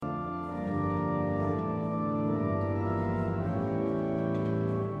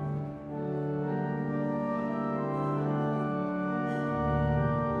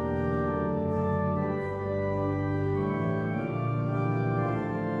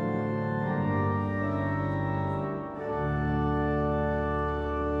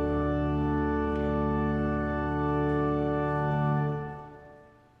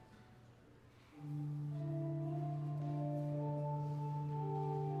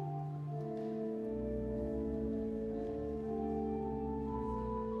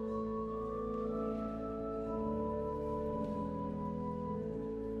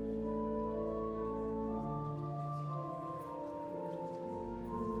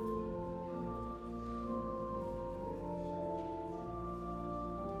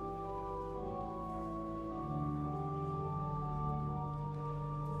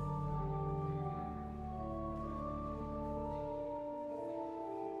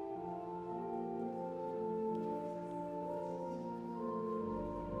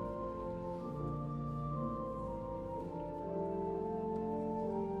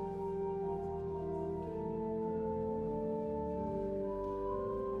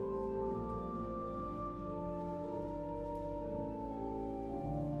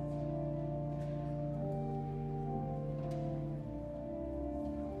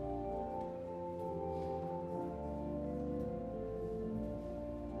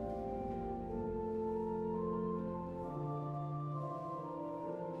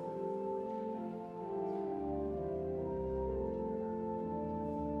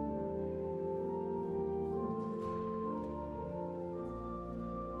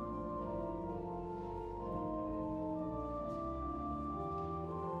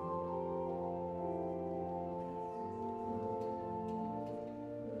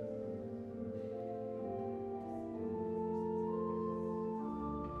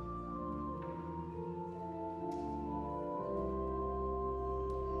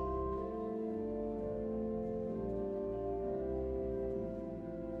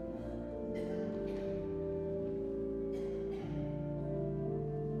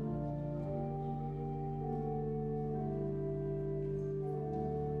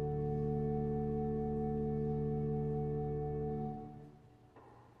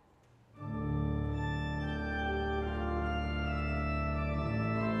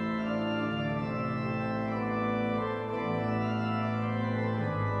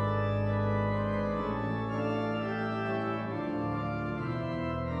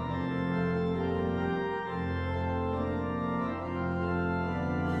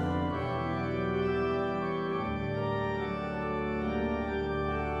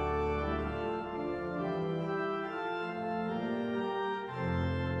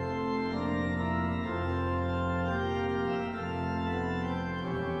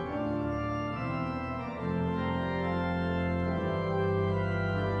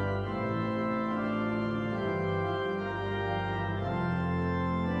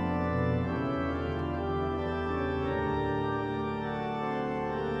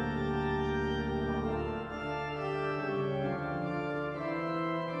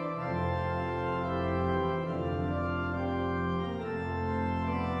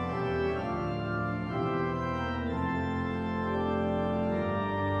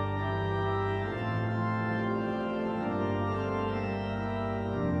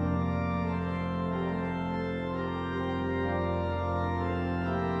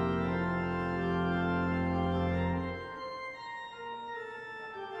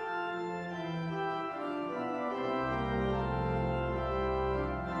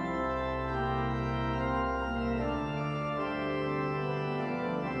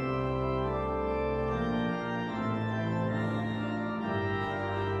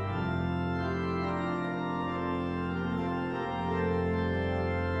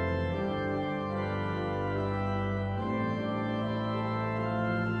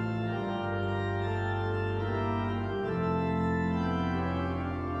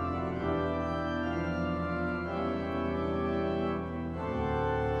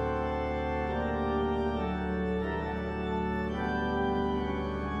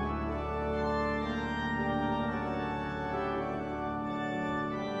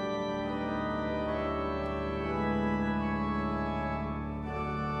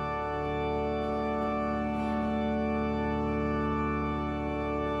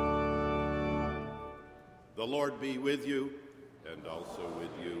The Lord be with you, and also with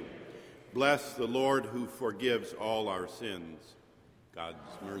you. Bless the Lord who forgives all our sins. God's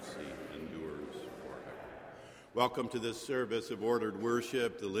mercy endures forever. Welcome to this service of ordered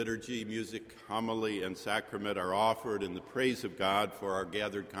worship. The liturgy, music, homily, and sacrament are offered in the praise of God for our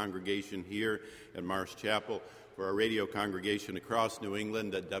gathered congregation here at Marsh Chapel, for our radio congregation across New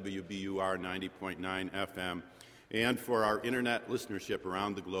England at WBUR 90.9 FM, and for our internet listenership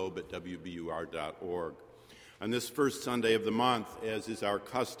around the globe at WBUR.org. On this first Sunday of the month, as is our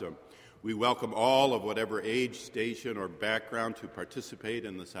custom, we welcome all of whatever age, station, or background to participate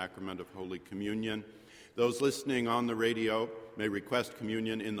in the sacrament of Holy Communion. Those listening on the radio may request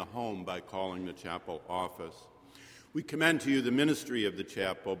communion in the home by calling the chapel office. We commend to you the ministry of the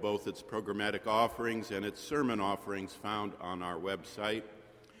chapel, both its programmatic offerings and its sermon offerings found on our website.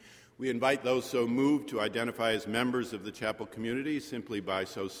 We invite those so moved to identify as members of the chapel community simply by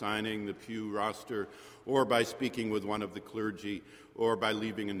so signing the pew roster, or by speaking with one of the clergy, or by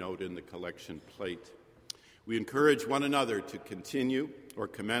leaving a note in the collection plate. We encourage one another to continue or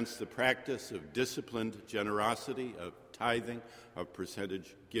commence the practice of disciplined generosity, of tithing, of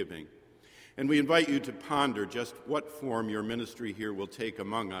percentage giving. And we invite you to ponder just what form your ministry here will take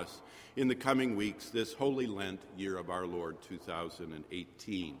among us in the coming weeks, this Holy Lent, year of our Lord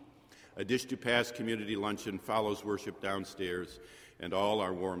 2018. A Dish to Pass community luncheon follows worship downstairs, and all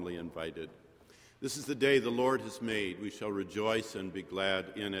are warmly invited. This is the day the Lord has made. We shall rejoice and be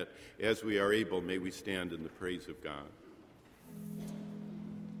glad in it. As we are able, may we stand in the praise of God.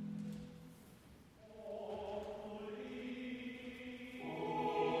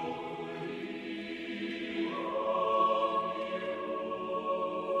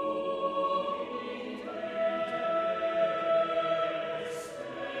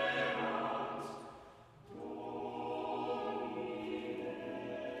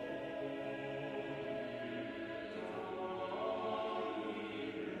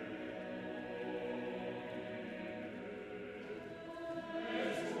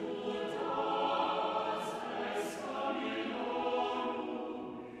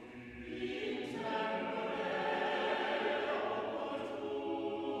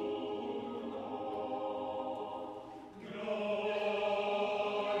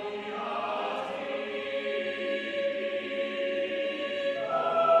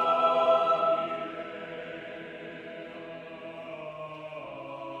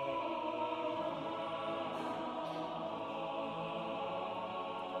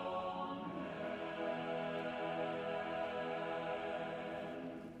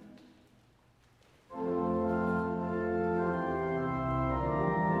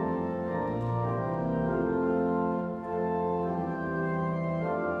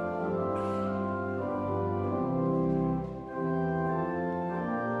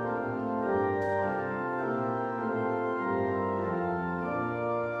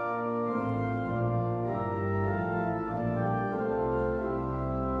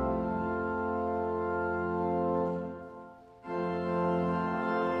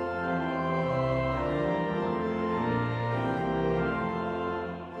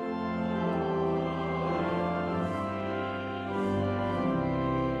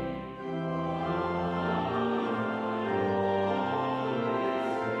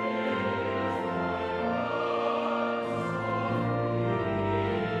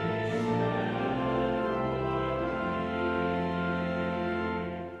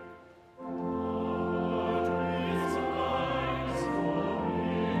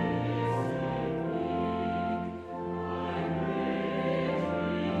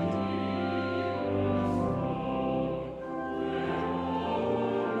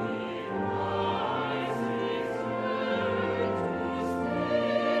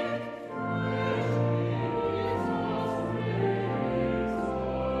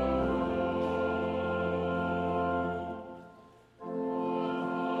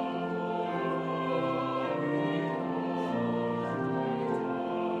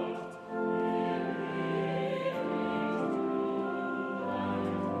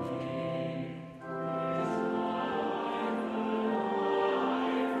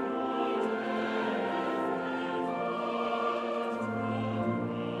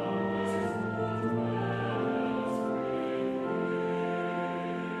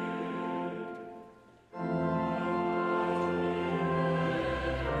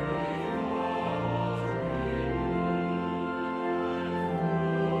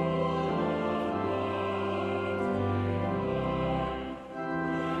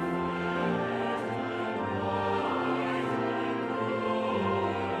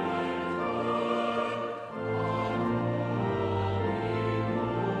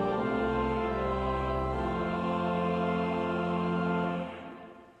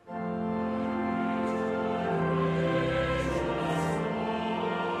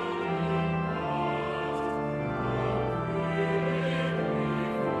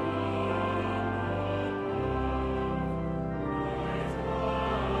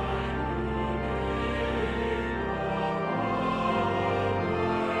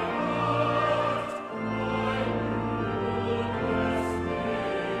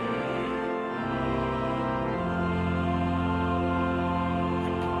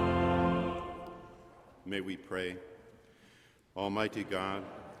 May we pray. Almighty God,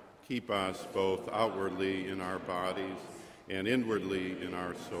 keep us both outwardly in our bodies and inwardly in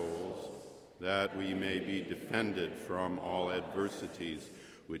our souls, that we may be defended from all adversities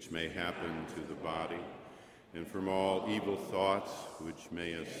which may happen to the body, and from all evil thoughts which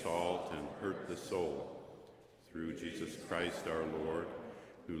may assault and hurt the soul. Through Jesus Christ our Lord,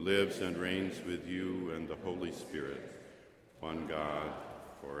 who lives and reigns with you and the Holy Spirit, one God,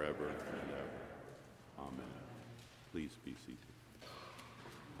 forever and ever. Amen. Please be seated.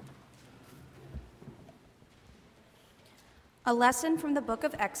 A lesson from the book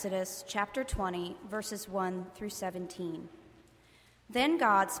of Exodus, chapter 20, verses 1 through 17. Then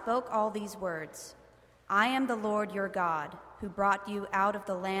God spoke all these words, I am the Lord your God, who brought you out of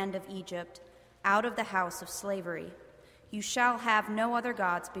the land of Egypt, out of the house of slavery. You shall have no other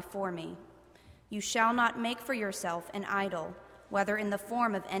gods before me. You shall not make for yourself an idol, whether in the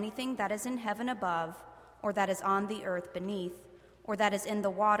form of anything that is in heaven above, or that is on the earth beneath, or that is in the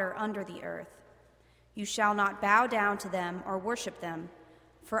water under the earth. You shall not bow down to them or worship them,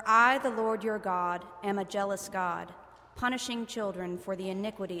 for I, the Lord your God, am a jealous God, punishing children for the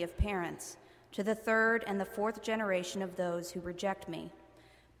iniquity of parents, to the third and the fourth generation of those who reject me,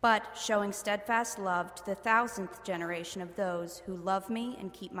 but showing steadfast love to the 1,000th generation of those who love me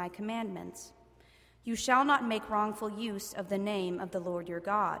and keep my commandments. You shall not make wrongful use of the name of the Lord your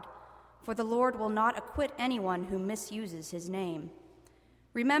God, for the Lord will not acquit anyone who misuses his name.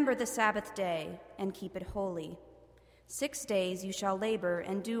 Remember the Sabbath day and keep it holy. 6 days you shall labor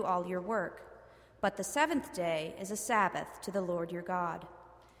and do all your work, but the seventh day is a Sabbath to the Lord your God.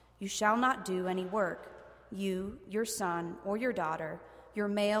 You shall not do any work, you, your son or your daughter, your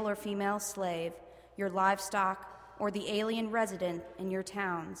male or female slave, your livestock, or the alien resident in your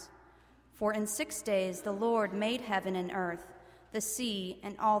towns. For in 6 days the Lord made heaven and earth, the sea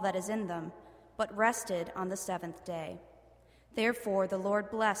and all that is in them, but rested on the seventh day. Therefore the Lord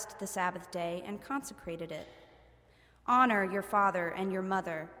blessed the Sabbath day and consecrated it. Honor your father and your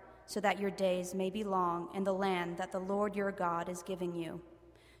mother, so that your days may be long in the land that the Lord your God is giving you.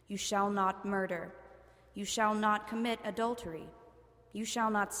 You shall not murder. You shall not commit adultery. You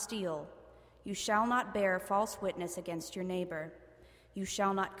shall not steal. You shall not bear false witness against your neighbor. You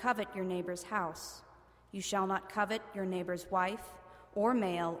shall not covet your neighbor's house. You shall not covet your neighbor's wife, or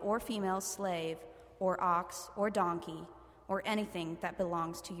male or female slave, or ox or donkey, or anything that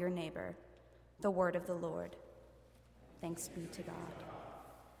belongs to your neighbor. The word of the Lord. Thanks be to God.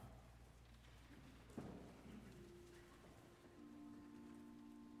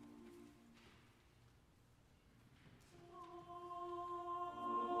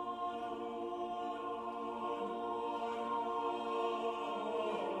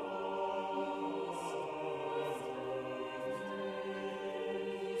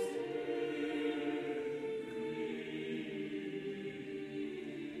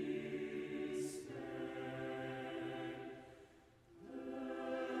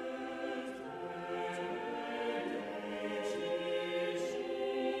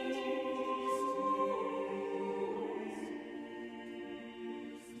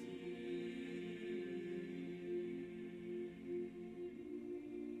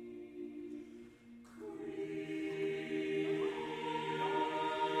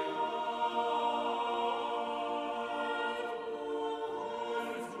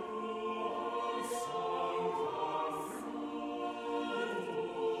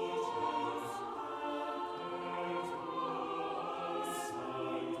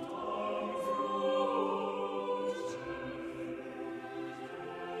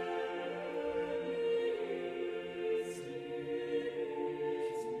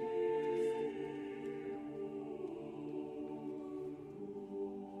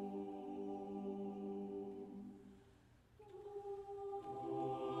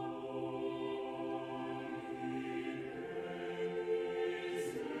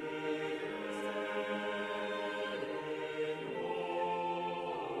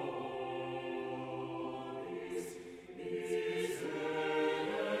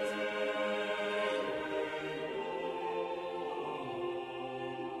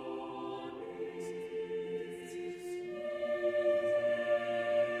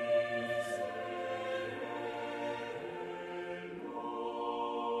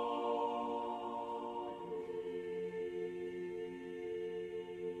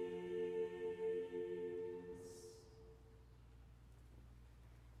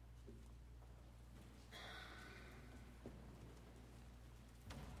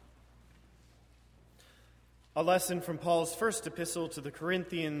 A lesson from Paul's first epistle to the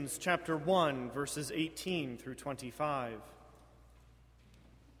Corinthians, chapter 1, verses 18 through 25.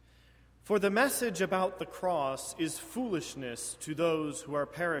 For the message about the cross is foolishness to those who are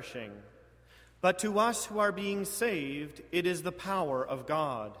perishing, but to us who are being saved, it is the power of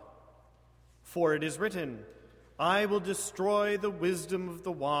God. For it is written, I will destroy the wisdom of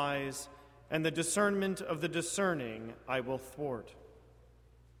the wise, and the discernment of the discerning I will thwart.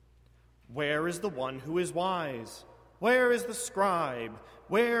 Where is the one who is wise? Where is the scribe?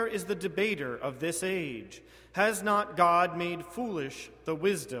 Where is the debater of this age? Has not God made foolish the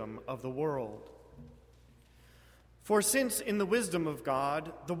wisdom of the world? For since in the wisdom of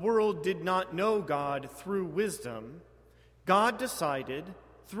God, the world did not know God through wisdom, God decided,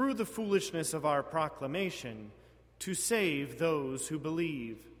 through the foolishness of our proclamation, to save those who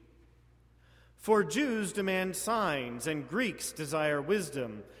believe. For Jews demand signs and Greeks desire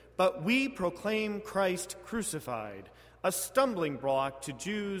wisdom, but we proclaim Christ crucified, a stumbling block to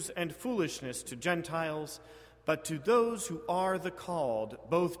Jews and foolishness to Gentiles, but to those who are the called,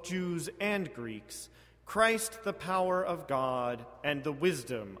 both Jews and Greeks, Christ the power of God and the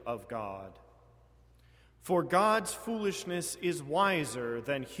wisdom of God. For God's foolishness is wiser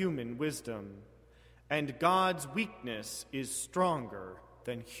than human wisdom, and God's weakness is stronger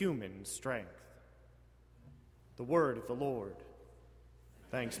than human strength. The word of the Lord.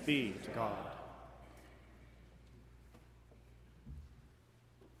 Thanks be to God.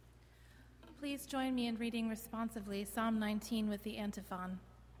 Please join me in reading responsively Psalm 19 with the antiphon.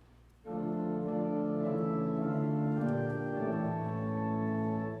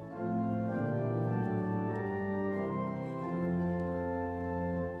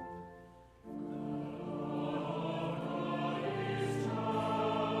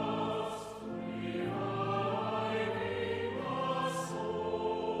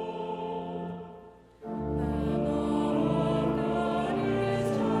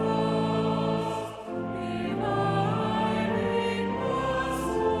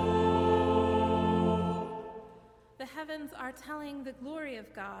 Are telling the glory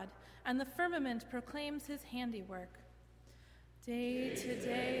of God, and the firmament proclaims his handiwork. Day to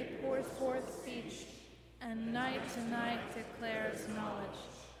day pours forth speech, and night to night declares knowledge.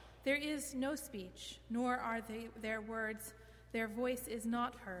 There is no speech, nor are their words. Their voice is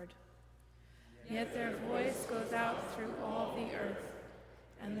not heard. Yet their voice goes out through all the earth,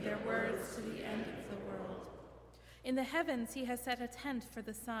 and their words to the end of the world. In the heavens he has set a tent for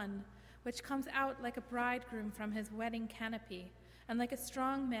the sun, which comes out like a bridegroom from his wedding canopy, and like a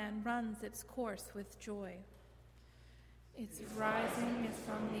strong man runs its course with joy. Its rising is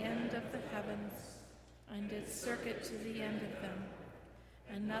from the end of the heavens, and its circuit to the end of them,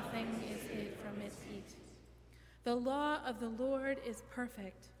 and nothing is hid from its heat. The law of the Lord is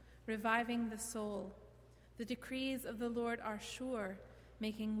perfect, reviving the soul. The decrees of the Lord are sure,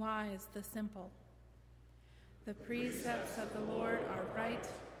 making wise the simple. The precepts of the Lord are right,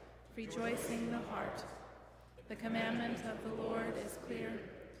 rejoicing the heart. The commandment of the Lord is clear,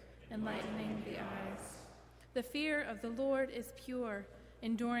 enlightening the eyes. The fear of the Lord is pure,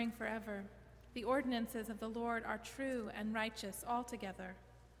 enduring forever. The ordinances of the Lord are true and righteous altogether.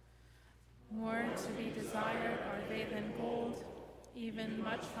 More to be desired are they than gold, even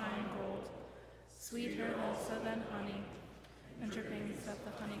much fine gold, sweeter also than honey, and drippings of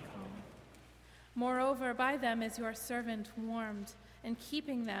the honeycomb. Moreover, by them is your servant warmed, in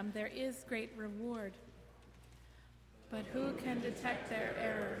keeping them there is great reward. But who can detect their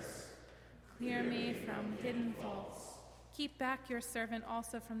errors? Clear me from hidden faults. Keep back your servant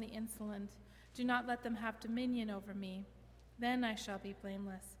also from the insolent. Do not let them have dominion over me. Then I shall be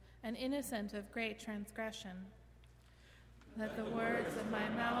blameless, and innocent of great transgression. Let the words of my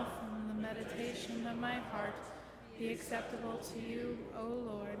mouth and the meditation of my heart be acceptable to you, O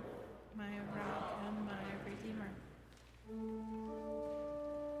Lord, my rock and my redeemer.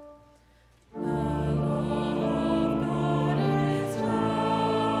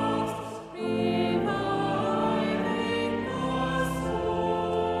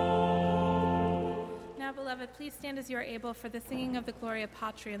 Now, beloved, please stand as you are able for the singing of the Gloria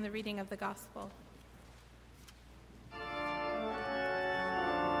Patri and the reading of the Gospel.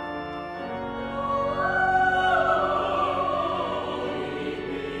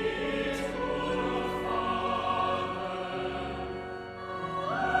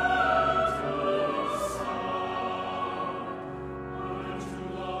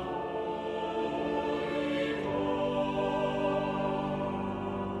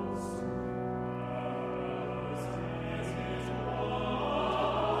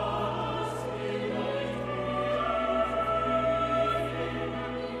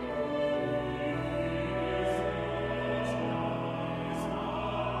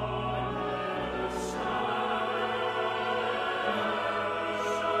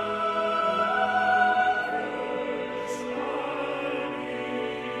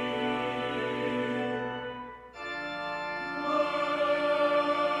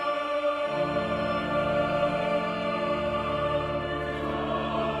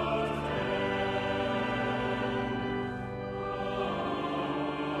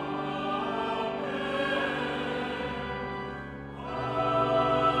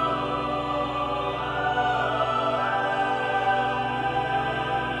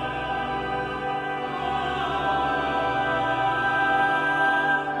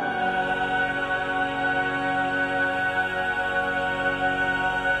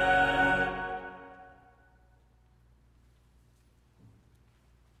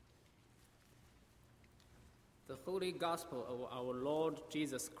 The Holy Gospel of our Lord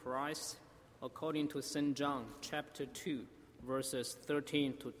Jesus Christ, according to St. John, chapter 2, verses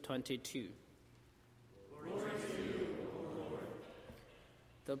 13 to 22. Glory to you, O Lord.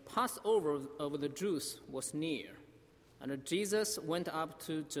 The Passover of the Jews was near, and Jesus went up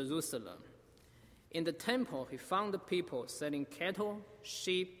to Jerusalem. In the temple, he found the people selling cattle,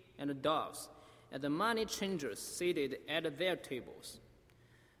 sheep, and doves, and the money changers seated at their tables.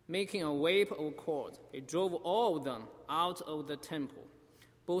 Making a whip of cord, he drove all of them out of the temple,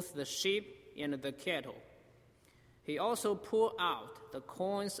 both the sheep and the cattle. He also pulled out the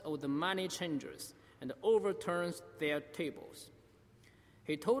coins of the money changers and overturned their tables.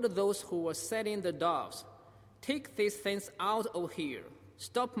 He told those who were selling the doves, "Take these things out of here.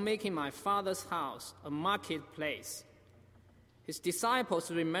 Stop making my Father's house a marketplace." His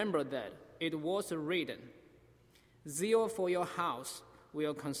disciples remembered that it was written, "Zeal for your house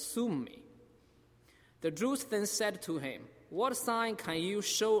will consume me." The Jews then said to him, "What sign can you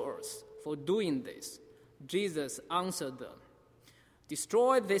show us for doing this?" Jesus answered them,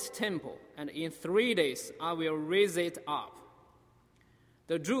 "Destroy this temple, and in 3 days I will raise it up."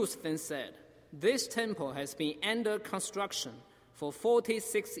 The Jews then said, "This temple has been under construction for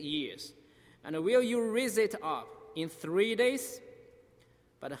 46 years, and will you raise it up in 3 days?"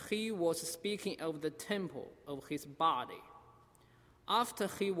 But he was speaking of the temple of his body. After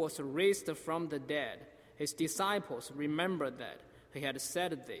he was raised from the dead, his disciples remembered that he had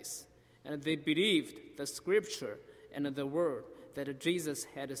said this, and they believed the scripture and the word that Jesus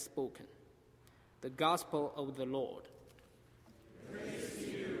had spoken. The Gospel of the Lord. Praise to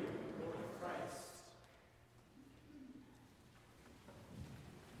you, Lord Christ.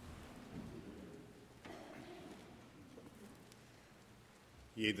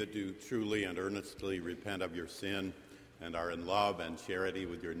 Ye that do truly and earnestly repent of your sin and are in love and charity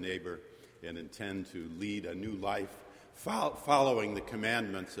with your neighbor and intend to lead a new life following the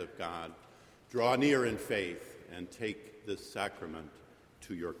commandments of God, draw near in faith and take this sacrament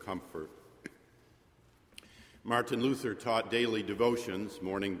to your comfort. Martin Luther taught daily devotions,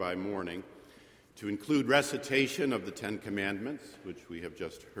 morning by morning, to include recitation of the Ten Commandments, which we have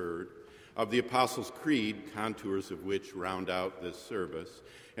just heard, of the Apostles' Creed, contours of which round out this service,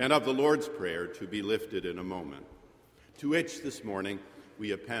 and of the Lord's Prayer, to be lifted in a moment, to which this morning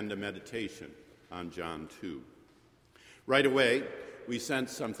we append a meditation on John 2. Right away, we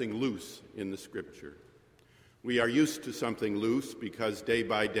sense something loose in the Scripture. We are used to something loose because day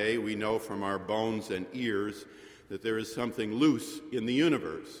by day we know from our bones and ears that there is something loose in the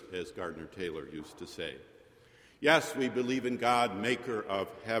universe, as Gardner Taylor used to say. Yes, we believe in God, maker of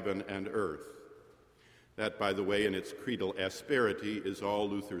heaven and earth. That, by the way, in its creedal asperity, is all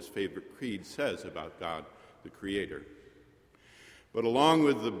Luther's favorite creed says about God, the Creator. But along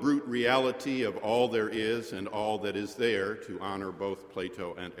with the brute reality of all there is and all that is there, to honor both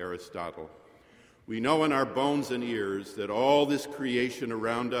Plato and Aristotle, we know in our bones and ears that all this creation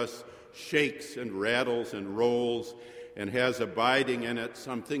around us shakes and rattles and rolls and has abiding in it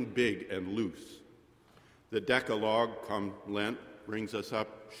something big and loose. The Decalogue, come Lent, brings us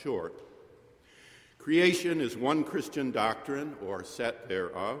up short. Creation is one Christian doctrine, or set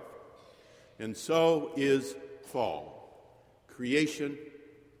thereof, and so is fall. Creation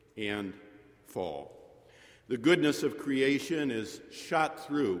and fall. The goodness of creation is shot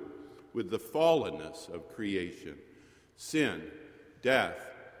through with the fallenness of creation. Sin, death,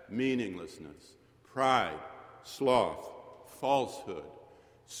 meaninglessness, pride, sloth, falsehood,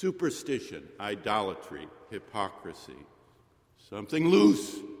 superstition, idolatry, hypocrisy. Something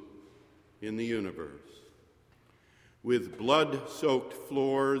loose in the universe. With blood-soaked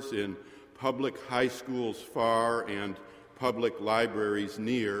floors in public high schools far and public libraries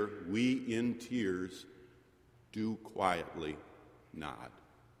near, we in tears do quietly nod.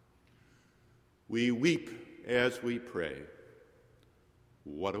 We weep as we pray.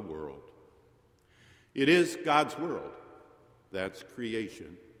 What a world. It is God's world. That's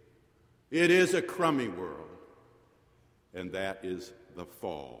creation. It is a crummy world, and that is the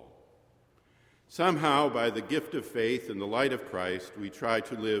fall. Somehow, by the gift of faith and the light of Christ, we try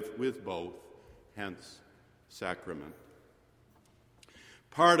to live with both, hence sacrament.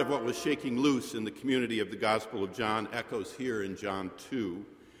 Part of what was shaking loose in the community of the Gospel of John echoes here in John 2.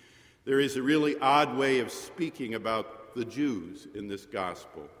 There is a really odd way of speaking about the Jews in this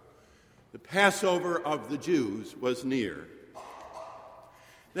Gospel. The Passover of the Jews was near.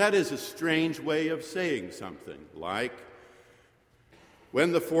 That is a strange way of saying something, like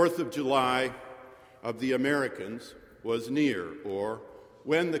when the 4th of July of the Americans was near, or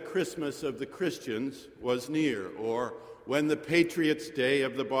when the Christmas of the Christians was near, or when the Patriots' Day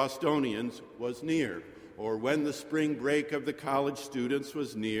of the Bostonians was near, or when the spring break of the college students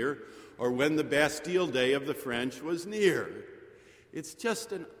was near, or when the Bastille Day of the French was near. It's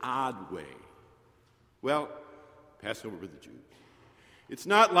just an odd way. Well, Passover with the Jews. It's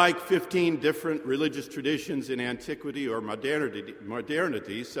not like 15 different religious traditions in antiquity or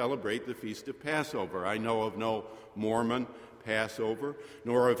modernity celebrate the Feast of Passover. I know of no Mormon Passover,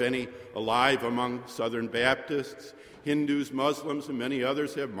 nor of any alive among Southern Baptists. Hindus, Muslims, and many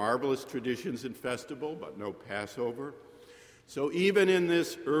others have marvelous traditions in festival, but no Passover. So even in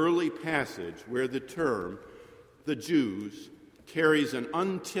this early passage where the term, the Jews, carries an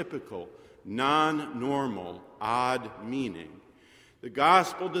untypical, non-normal, odd meaning, the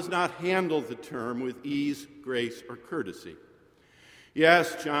gospel does not handle the term with ease, grace, or courtesy.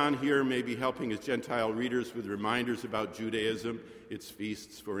 Yes, John here may be helping his Gentile readers with reminders about Judaism, its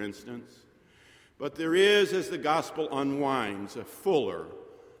feasts, for instance. But there is, as the gospel unwinds, a fuller,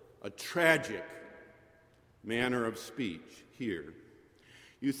 a tragic manner of speech here.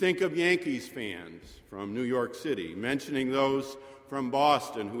 You think of Yankees fans from New York City mentioning those from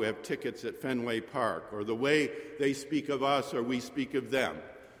Boston who have tickets at Fenway Park, or the way they speak of us or we speak of them,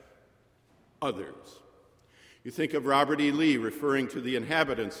 others. You think of Robert E. Lee referring to the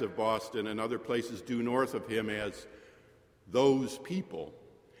inhabitants of Boston and other places due north of him as those people.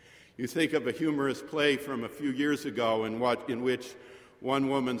 You think of a humorous play from a few years ago in which one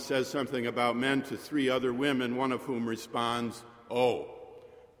woman says something about men to three other women, one of whom responds, "Oh,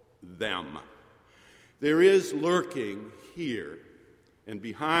 them." There is lurking here, and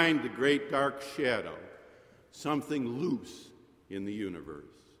behind the great dark shadow, something loose in the universe.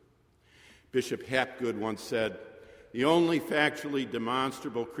 Bishop Hapgood once said, "The only factually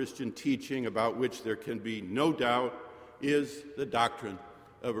demonstrable Christian teaching about which there can be no doubt is the doctrine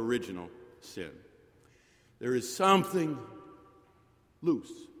of original sin." There is something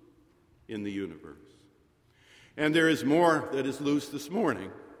loose in the universe. And there is more that is loose this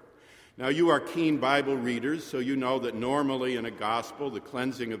morning. Now, you are keen Bible readers, so you know that normally in a gospel, the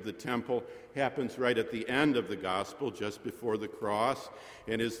cleansing of the temple happens right at the end of the gospel, just before the cross,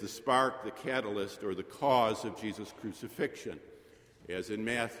 and is the spark, the catalyst, or the cause of Jesus' crucifixion, as in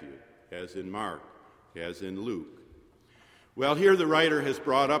Matthew, as in Mark, as in Luke. Well, here the writer has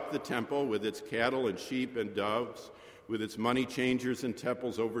brought up the temple with its cattle and sheep and doves, with its money changers and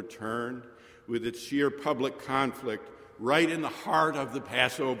temples overturned, with its sheer public conflict right in the heart of the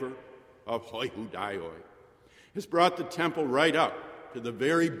Passover of hoi hu daioi, has brought the temple right up to the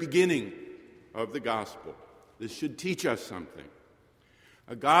very beginning of the gospel. This should teach us something.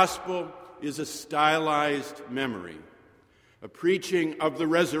 A gospel is a stylized memory, a preaching of the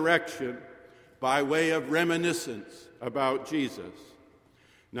resurrection by way of reminiscence about Jesus,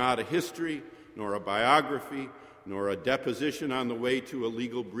 not a history, nor a biography, nor a deposition on the way to a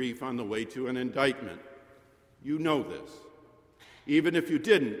legal brief on the way to an indictment. You know this. Even if you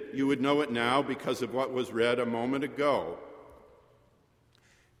didn't, you would know it now because of what was read a moment ago.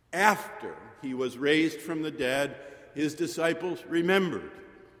 After he was raised from the dead, his disciples remembered,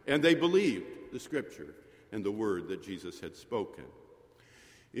 and they believed the scripture and the word that Jesus had spoken.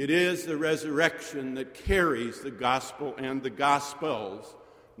 It is the resurrection that carries the gospel and the gospels,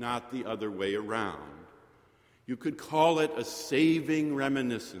 not the other way around. You could call it a saving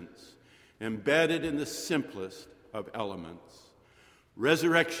reminiscence, embedded in the simplest of elements.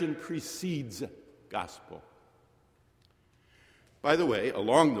 Resurrection precedes gospel. By the way,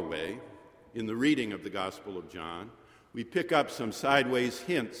 along the way, in the reading of the Gospel of John, we pick up some sideways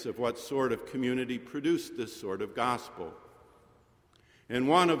hints of what sort of community produced this sort of gospel. And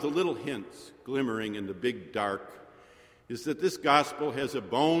one of the little hints glimmering in the big dark is that this gospel has a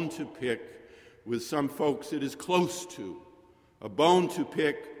bone to pick with some folks it is close to, a bone to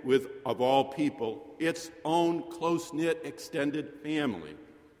pick with, of all people, its own close-knit extended family,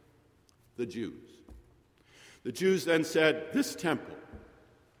 the Jews. The Jews then said, "This temple,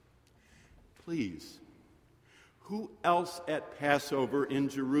 please, who else at Passover in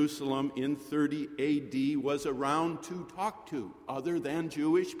Jerusalem in 30 AD was around to talk to other than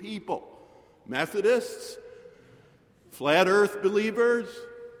Jewish people? Methodists? Flat earth believers?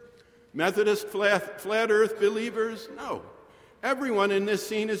 Methodist flat earth believers? No. Everyone in this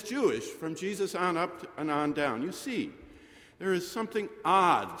scene is Jewish, from Jesus on up and on down. You see, there is something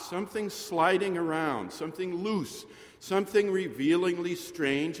odd, something sliding around, something loose, something revealingly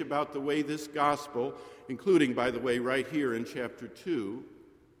strange about the way this gospel, including, by the way, right here in chapter 2,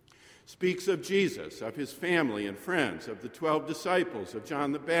 speaks of Jesus, of his family and friends, of the 12 disciples, of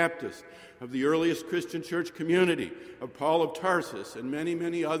John the Baptist, of the earliest Christian church community, of Paul of Tarsus, and many,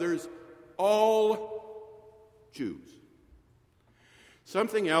 many others, all Jews.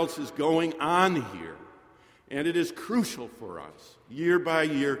 Something else is going on here, and it is crucial for us, year by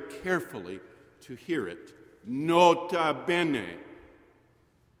year, carefully to hear it. Nota bene.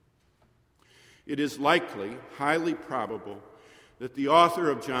 It is likely, highly probable, that the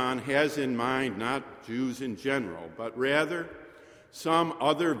author of John has in mind not Jews in general, but rather some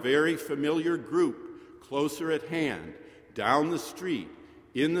other very familiar group closer at hand, down the street,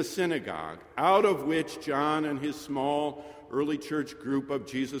 in the synagogue, out of which John and his small early church group of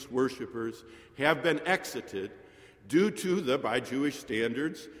Jesus worshipers have been exited due to the, by Jewish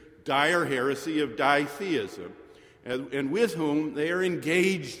standards, dire heresy of ditheism, and with whom they are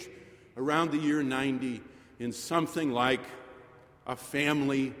engaged around the year 90 in something like a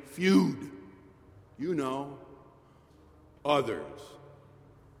family feud. You know, others,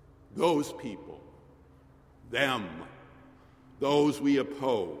 those people, them, those we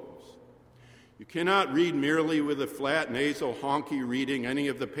oppose. You cannot read merely with a flat, nasal, honky reading any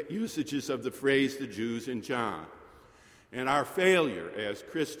of the usages of the phrase the Jews in John. And our failure as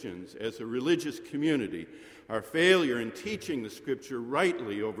Christians, as a religious community, our failure in teaching the Scripture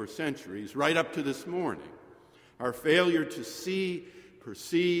rightly over centuries, right up to this morning, our failure to see,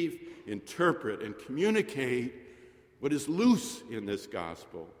 perceive, interpret, and communicate what is loose in this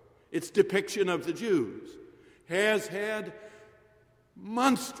gospel, its depiction of the Jews, has had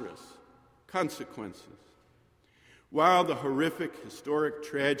monstrous consequences. While the horrific historic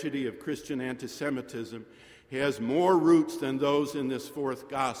tragedy of Christian anti-Semitism has more roots than those in this fourth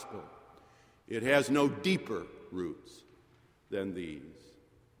gospel, it has no deeper roots than these.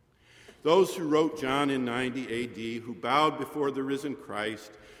 Those who wrote John in 90 AD, who bowed before the risen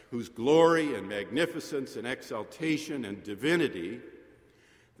Christ, whose glory and magnificence and exaltation and divinity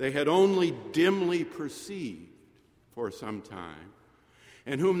they had only dimly perceived for some time,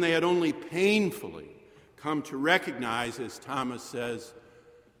 and whom they had only painfully come to recognize, as Thomas says,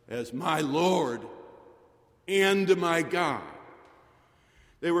 as my Lord and my God.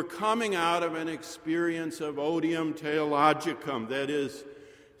 They were coming out of an experience of odium theologicum, that is,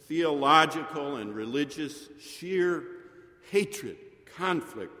 theological and religious sheer hatred,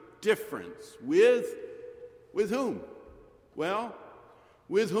 conflict, difference. With whom? Well,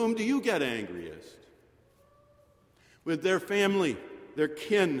 with whom do you get angriest? With their family, their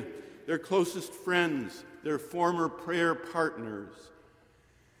kin, their closest friends, their former prayer partners.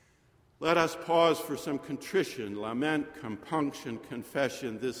 Let us pause for some contrition, lament, compunction,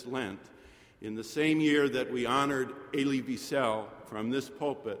 confession this Lent, in the same year that we honored Elie Wiesel from this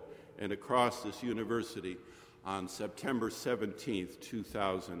pulpit and across this university on September 17th,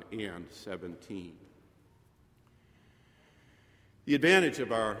 2017. The advantage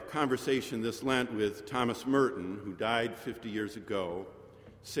of our conversation this Lent with Thomas Merton, who died 50 years ago,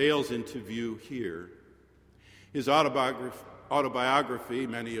 sails into view here. His autobiography,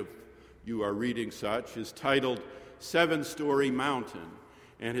 many of you are reading such, is titled Seven-Story Mountain,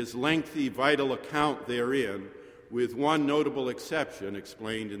 and his lengthy, vital account therein, with one notable exception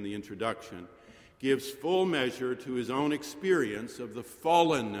explained in the introduction, gives full measure to his own experience of the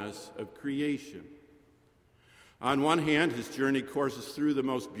fallenness of creation. On one hand, his journey courses through the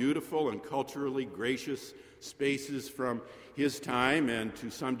most beautiful and culturally gracious spaces from his time and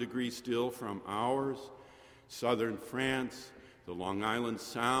to some degree still from ours: southern France, the Long Island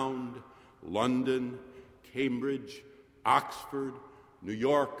Sound, London, Cambridge, Oxford, New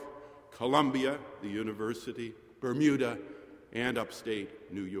York, Columbia, the university, Bermuda, and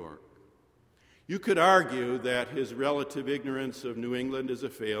upstate New York. You could argue that his relative ignorance of New England is a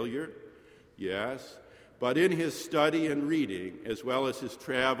failure, yes, but in his study and reading, as well as his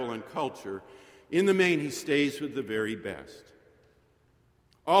travel and culture, in the main he stays with the very best.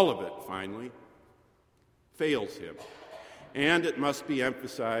 All of it, finally, fails him. And it must be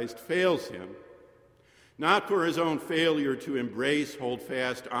emphasized, fails him, not for his own failure to embrace, hold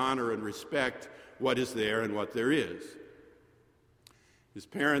fast, honor, and respect what is there and what there is. His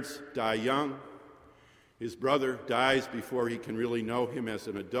parents die young. His brother dies before he can really know him as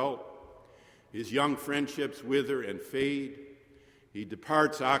an adult. His young friendships wither and fade. He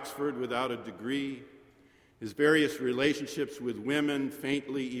departs Oxford without a degree. His various relationships with women,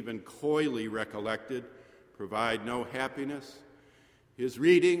 faintly, even coyly recollected, provide no happiness. His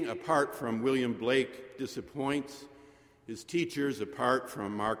reading, apart from William Blake, disappoints. His teachers, apart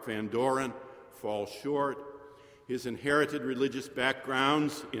from Mark Van Doren, fall short. His inherited religious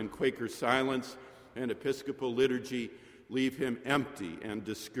backgrounds in Quaker silence and Episcopal liturgy leave him empty and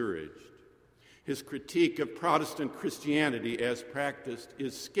discouraged. His critique of Protestant Christianity as practiced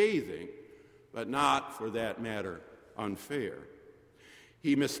is scathing, but not, for that matter, unfair.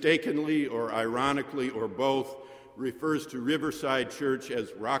 He mistakenly or ironically or both refers to Riverside Church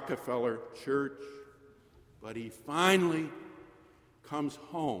as Rockefeller Church. but he finally comes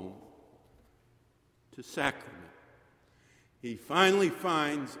home to sacrament. He finally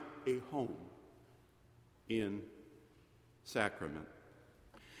finds a home in sacrament.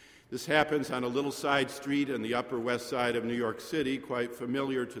 This happens on a little side street in the Upper West Side of New York City, quite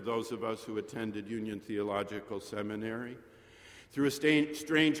familiar to those of us who attended Union Theological Seminary. Through a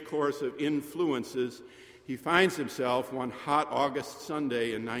strange course of influences, he finds himself one hot August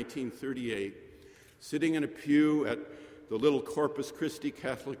Sunday in 1938, sitting in a pew at the little Corpus Christi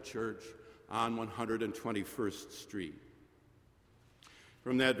Catholic Church on 121st Street.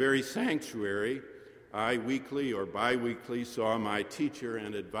 From that very sanctuary, I weekly or bi-weekly saw my teacher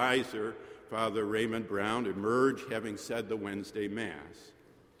and advisor, Father Raymond Brown, emerge having said the Wednesday Mass.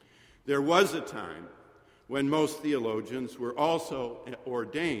 There was a time when most theologians were also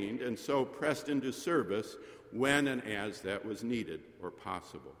ordained and so pressed into service when and as that was needed or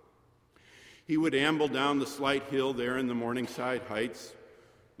possible. He would amble down the slight hill there in the Morningside Heights,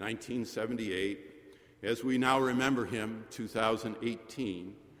 1978, as we now remember him,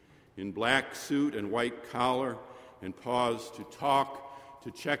 2018, in black suit and white collar, and pause to talk,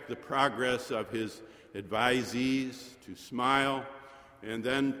 to check the progress of his advisees, to smile, and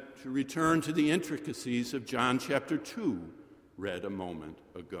then to return to the intricacies of John chapter 2, read a moment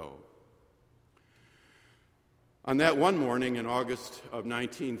ago. On that one morning in August of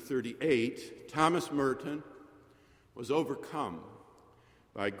 1938, Thomas Merton was overcome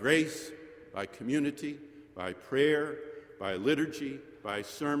by grace, by community, by prayer, by liturgy, by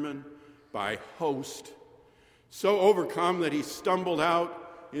sermon, by host, so overcome that he stumbled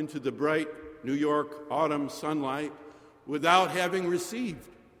out into the bright New York autumn sunlight without having received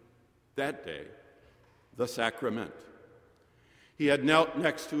that day the sacrament. He had knelt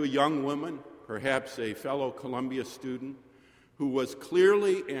next to a young woman, perhaps a fellow Columbia student, who was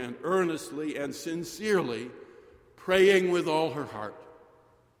clearly and earnestly and sincerely praying with all her heart.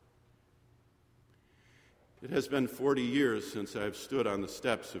 It has been 40 years since I've stood on the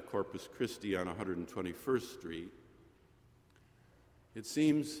steps of Corpus Christi on 121st Street. It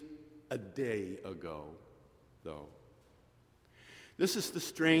seems a day ago, though. This is the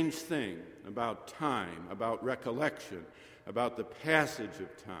strange thing about time, about recollection, about the passage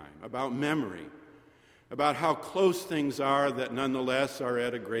of time, about memory, about how close things are that nonetheless are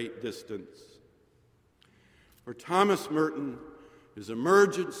at a great distance. For Thomas Merton, his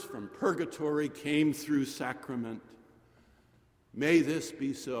emergence from purgatory came through sacrament. May this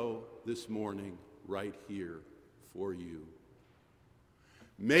be so this morning, right here for you.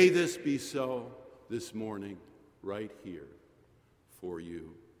 May this be so this morning, right here for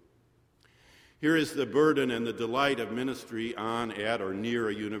you. Here is the burden and the delight of ministry on, at, or near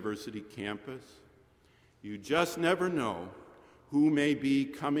a university campus. You just never know who may be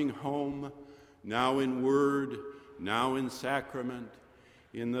coming home, now in word, now in sacrament,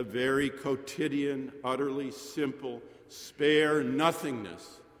 in the very quotidian, utterly simple, spare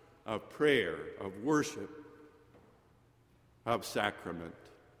nothingness of prayer, of worship, of sacrament.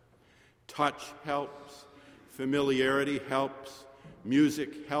 Touch helps, familiarity helps,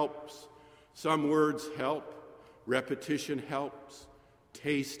 music helps, some words help, repetition helps,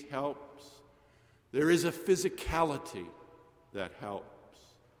 taste helps. There is a physicality that helps.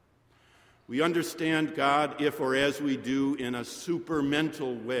 We understand God if or as we do in a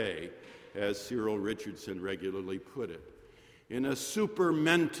supermental way, as Cyril Richardson regularly put it. In a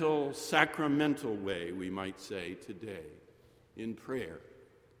supermental, sacramental way, we might say today, in prayer,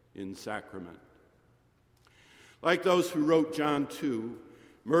 in sacrament. Like those who wrote John 2,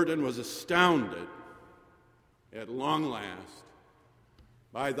 Merton was astounded at long last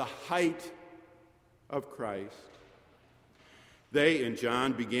by the height of Christ. They and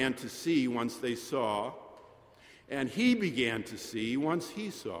John began to see once they saw, and he began to see once he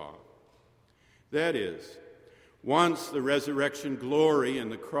saw. That is, once the resurrection glory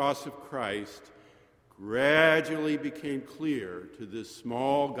and the cross of Christ gradually became clear to this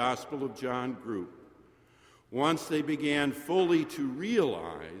small Gospel of John group, once they began fully to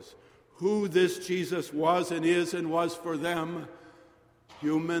realize who this Jesus was and is and was for them,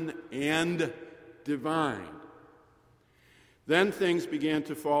 human and divine, then things began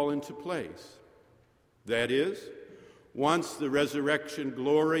to fall into place. That is, once the resurrection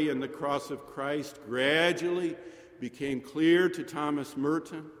glory and the cross of Christ gradually became clear to Thomas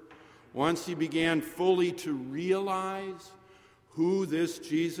Merton, once he began fully to realize who this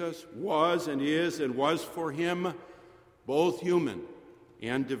Jesus was and is and was for him, both human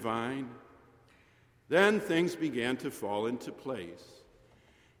and divine, then things began to fall into place.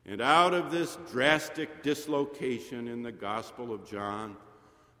 And out of this drastic dislocation in the Gospel of John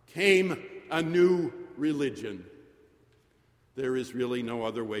came a new religion. There is really no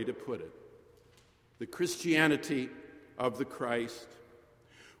other way to put it. The Christianity of the Christ,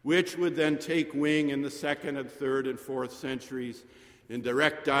 which would then take wing in the 2nd and 3rd and 4th centuries in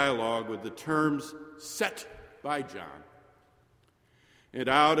direct dialogue with the terms set by John. And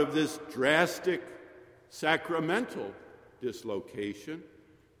out of this drastic sacramental dislocation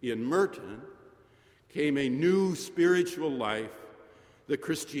in Merton came a new spiritual life, the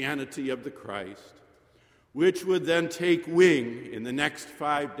Christianity of the Christ, which would then take wing in the next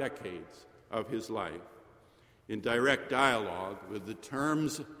 5 decades of his life in direct dialogue with the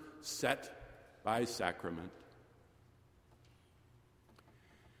terms set by sacrament.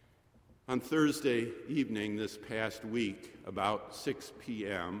 On Thursday evening this past week, about 6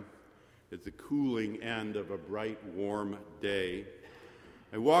 p.m., at the cooling end of a bright, warm day,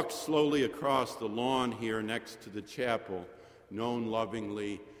 I walked slowly across the lawn here next to the chapel, known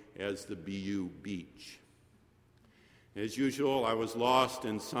lovingly as the BU Beach. As usual, I was lost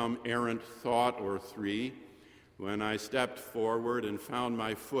in some errant thought or three when I stepped forward and found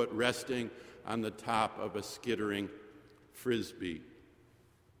my foot resting on the top of a skittering frisbee.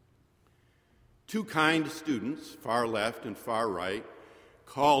 2 kind students, far left and far right,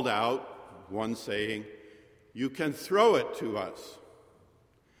 called out, one saying, "You can throw it to us."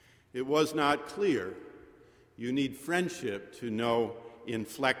 It was not clear. You need friendship to know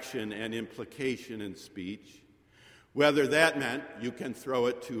inflection and implication in speech. Whether that meant, "You can throw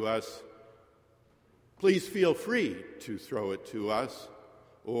it to us, please feel free to throw it to us,"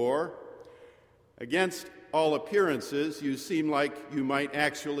 or, "Against all appearances, you seem like you might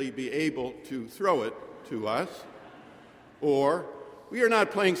actually be able to throw it to us," or, "We are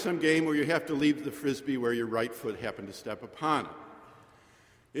not playing some game where you have to leave the frisbee where your right foot happened to step upon it."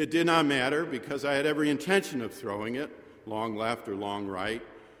 It did not matter because I had every intention of throwing it, long left or long right,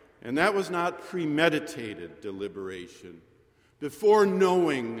 and that was not premeditated deliberation. Before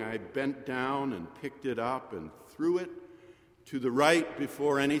knowing, I bent down and picked it up and threw it to the right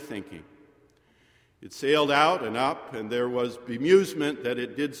before any thinking. It sailed out and up, and there was bemusement that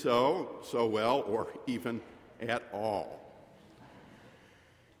it did so well, or even at all.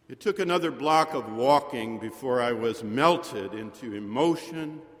 It took another block of walking before I was melted into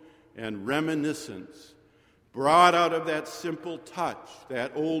emotion and reminiscence, brought out of that simple touch,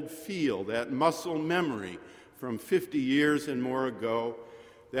 that old feel, that muscle memory from 50 years and more ago,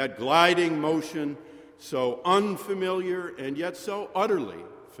 that gliding motion so unfamiliar and yet so utterly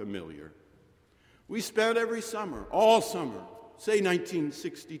familiar. We spent every summer, all summer, say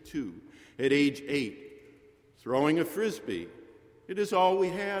 1962, at age 8, throwing a frisbee. It is all we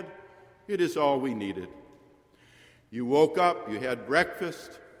had. It is all we needed. You woke up, you had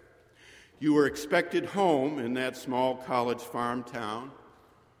breakfast. You were expected home in that small college farm town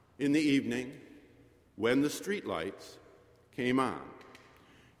in the evening when the streetlights came on.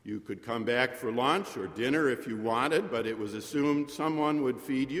 You could come back for lunch or dinner if you wanted, but it was assumed someone would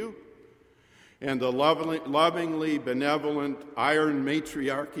feed you. And the lovingly benevolent iron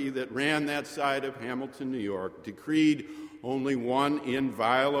matriarchy that ran that side of Hamilton, New York, decreed only one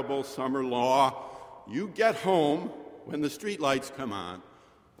inviolable summer law: you get home when the streetlights come on,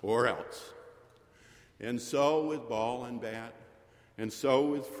 or else. And so with ball and bat, and so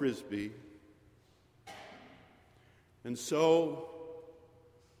with frisbee, and so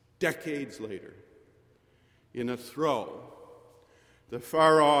decades later, in a throw, the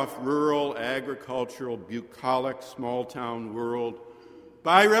far-off rural, agricultural, bucolic, small-town world,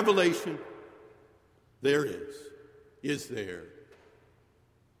 by revelation, there is there,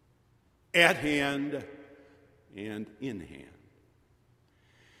 at hand and in hand.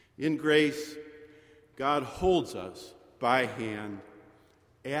 In grace, God holds us by hand,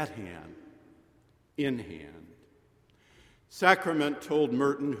 at hand, in hand. Sacrament told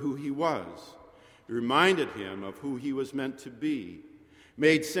Merton who he was, reminded him of who he was meant to be,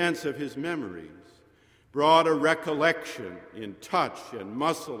 made sense of his memories, brought a recollection in touch and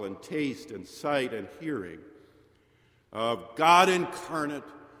muscle and taste and sight and hearing of God incarnate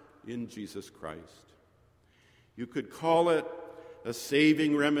in Jesus Christ. You could call it a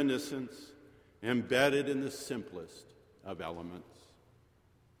saving reminiscence embedded in the simplest of elements.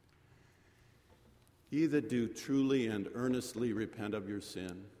 Ye that do truly and earnestly repent of your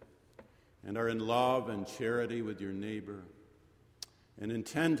sin and are in love and charity with your neighbor and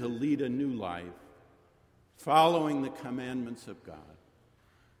intend to lead a new life following the commandments of God,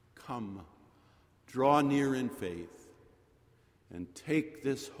 come, draw near in faith, and take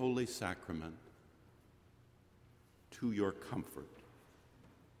this holy sacrament to your comfort.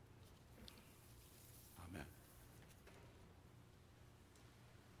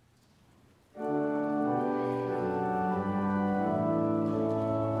 Amen.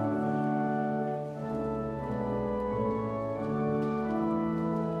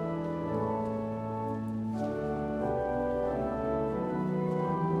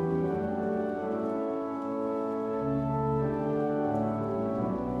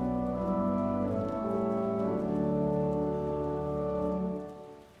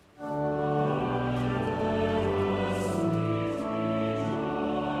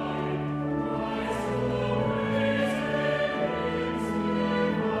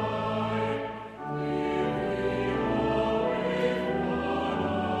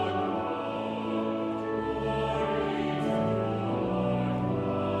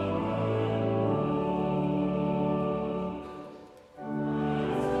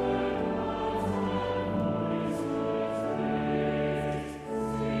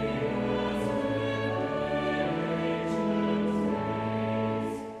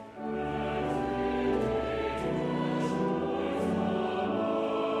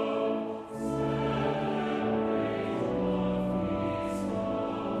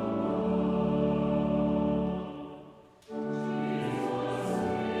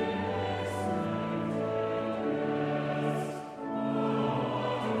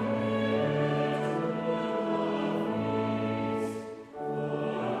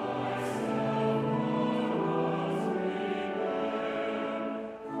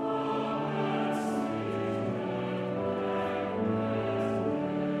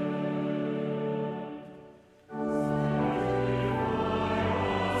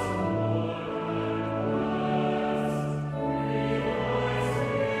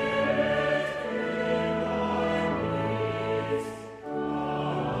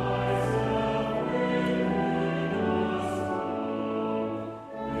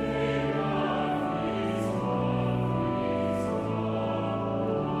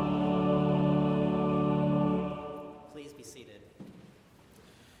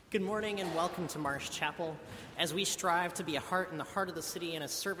 Good morning and welcome to Marsh Chapel. As we strive to be a heart in the heart of the city and a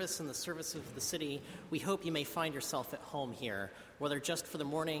service in the service of the city, we hope you may find yourself at home here, whether just for the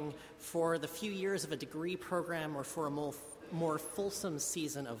morning, for the few years of a degree program, or for a more fulsome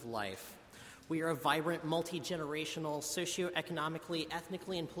season of life. We are a vibrant, multi-generational, socioeconomically,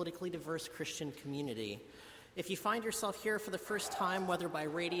 ethnically, and politically diverse Christian community. If you find yourself here for the first time, whether by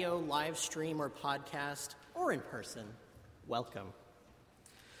radio, live stream, or podcast, or in person, welcome.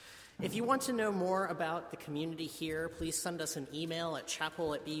 If you want to know more about the community here, please send us an email at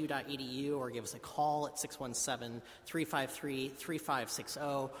chapel@bu.edu or give us a call at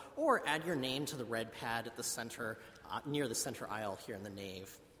 617-353-3560, or add your name to the red pad at the center, near the center aisle here in the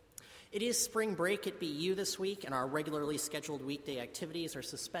nave. It is spring break at BU this week, and our regularly scheduled weekday activities are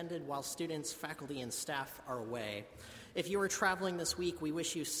suspended while students, faculty, and staff are away. If you are traveling this week, we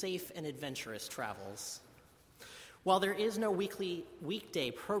wish you safe and adventurous travels. While there is no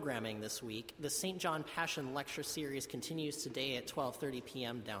weekday programming this week, the St. John Passion Lecture Series continues today at 12:30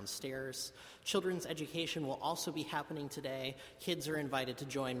 p.m. downstairs. Children's education will also be happening today. Kids are invited to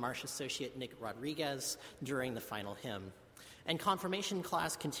join Marsh associate Nick Rodriguez during the final hymn. And confirmation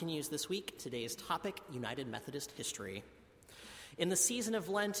class continues this week. Today's topic, United Methodist History. In the season of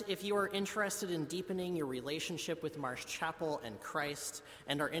Lent, if you are interested in deepening your relationship with Marsh Chapel and Christ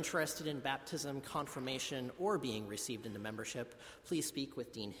and are interested in baptism, confirmation, or being received into membership, please speak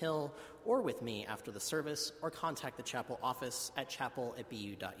with Dean Hill or with me after the service, or contact the chapel office at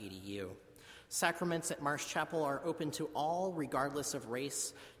chapel@bu.edu. Sacraments at Marsh Chapel are open to all, regardless of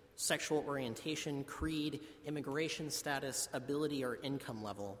race, sexual orientation, creed, immigration status, ability, or income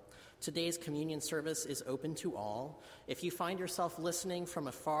level. Today's communion service is open to all. If you find yourself listening from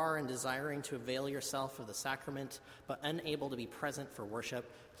afar and desiring to avail yourself of the sacrament but unable to be present for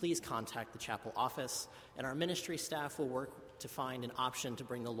worship, please contact the chapel office, and our ministry staff will work to find an option to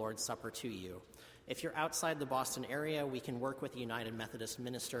bring the Lord's Supper to you. If you're outside the Boston area, we can work with the United Methodist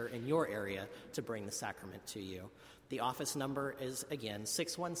minister in your area to bring the sacrament to you. The office number is, again,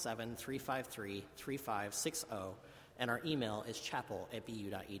 617-353-3560, and our email is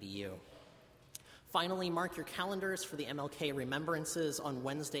chapel@bu.edu. Finally, mark your calendars for the MLK Remembrances on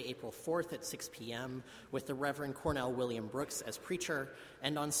Wednesday, April 4th at 6 p.m. with the Reverend Cornell William Brooks as preacher,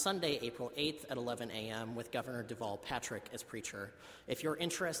 and on Sunday, April 8th at 11 a.m. with Governor Deval Patrick as preacher. If you're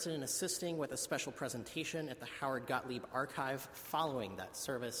interested in assisting with a special presentation at the Howard Gottlieb Archive following that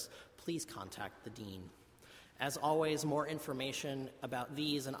service, please contact the dean. As always, more information about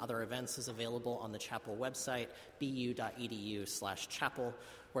these and other events is available on the chapel website, bu.edu/chapel,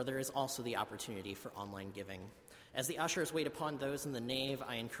 where there is also the opportunity for online giving. As the ushers wait upon those in the nave,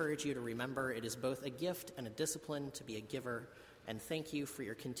 I encourage you to remember it is both a gift and a discipline to be a giver, and thank you for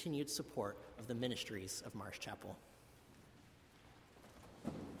your continued support of the ministries of Marsh Chapel.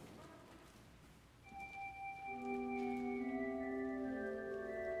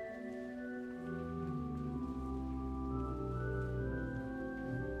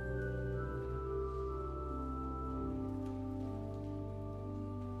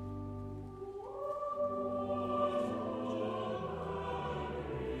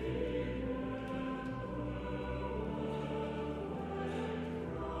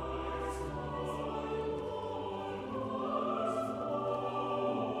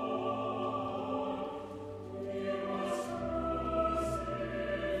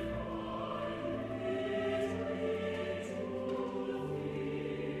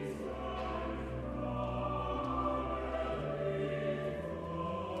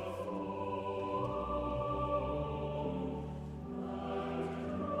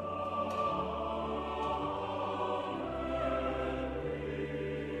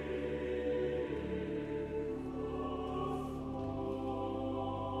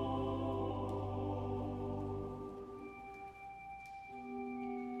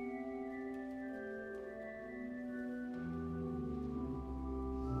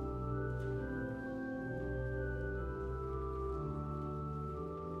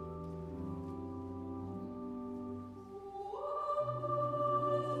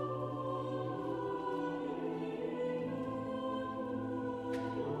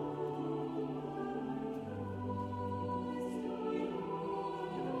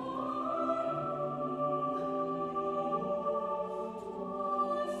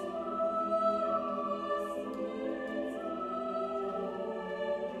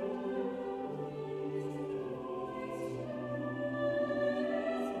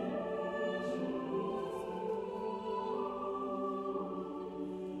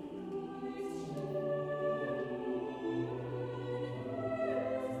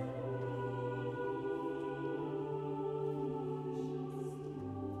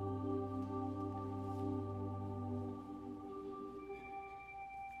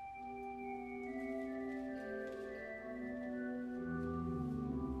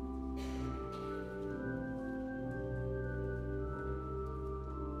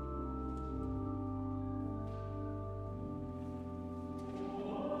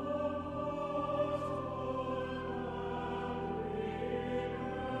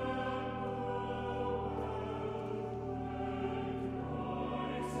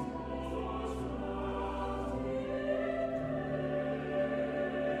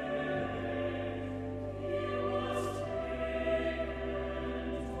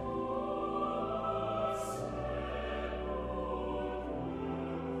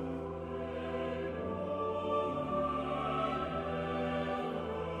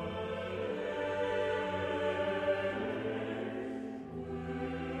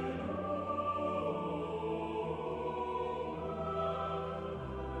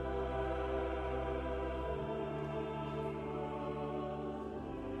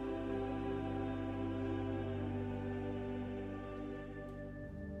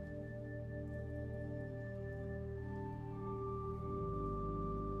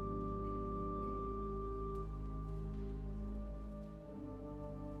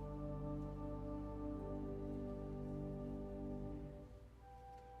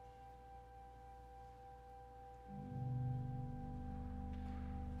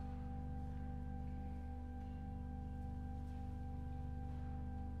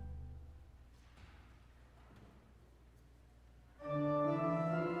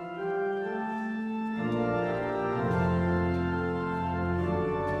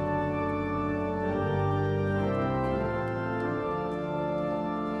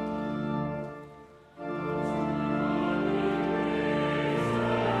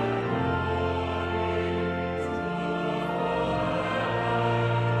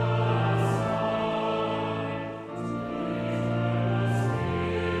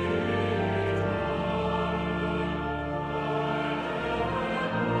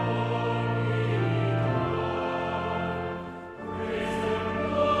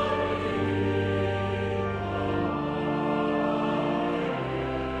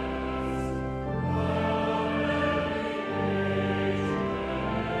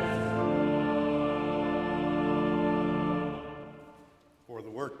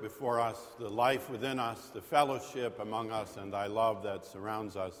 work before us, the life within us, the fellowship among us, and thy love that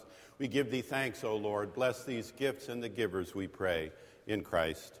surrounds us. We give thee thanks, O Lord. Bless these gifts and the givers, we pray. In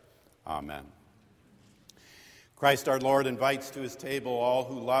Christ, amen. Christ our Lord invites to his table all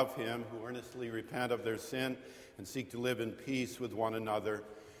who love him, who earnestly repent of their sin and seek to live in peace with one another.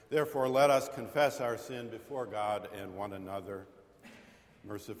 Therefore, let us confess our sin before God and one another.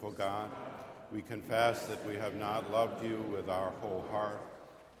 Merciful God, we confess that we have not loved you with our whole heart.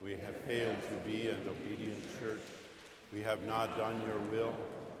 We have failed to be an obedient church. We have not done your will.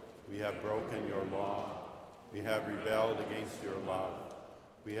 We have broken your law. We have rebelled against your love.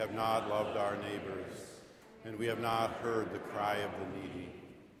 We have not loved our neighbors, and we have not heard the cry of the needy.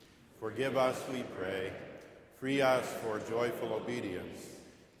 Forgive us, we pray. Free us for joyful obedience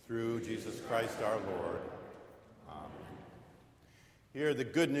through Jesus Christ our Lord. Hear the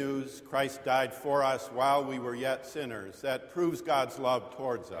good news. Christ died for us while we were yet sinners. That proves God's love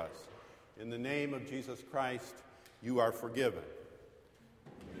towards us. In the name of Jesus Christ, you are forgiven.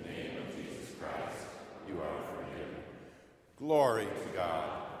 In the name of Jesus Christ, you are forgiven. Glory to God.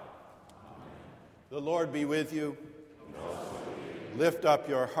 Amen. The Lord be with you. And also with you. Lift up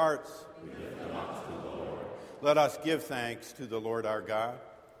your hearts. We lift them up to the Lord. Let us give thanks to the Lord our God.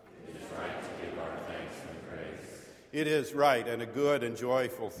 It is right to give our thanks and praise. It is right and a good and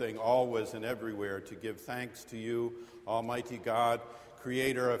joyful thing always and everywhere to give thanks to you, Almighty God,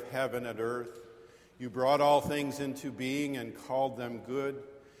 creator of heaven and earth. You brought all things into being and called them good.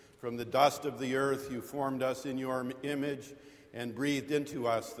 From the dust of the earth you formed us in your image and breathed into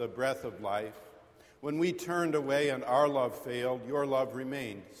us the breath of life. When we turned away and our love failed, your love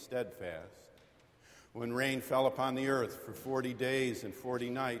remained steadfast. When rain fell upon the earth for 40 days and 40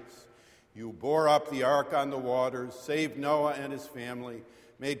 nights, you bore up the ark on the waters, saved Noah and his family,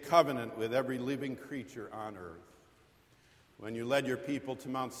 made covenant with every living creature on earth. When you led your people to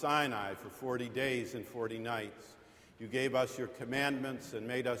Mount Sinai for 40 days and 40 nights, you gave us your commandments and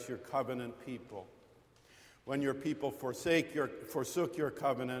made us your covenant people. When your people forsook your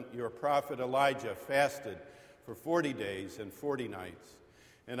covenant, your prophet Elijah fasted for 40 days and 40 nights.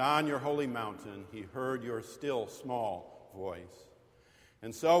 And on your holy mountain, he heard your still small voice.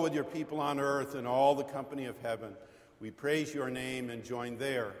 And so with your people on earth and all the company of heaven, we praise your name and join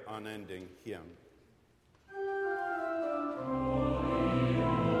their unending hymn.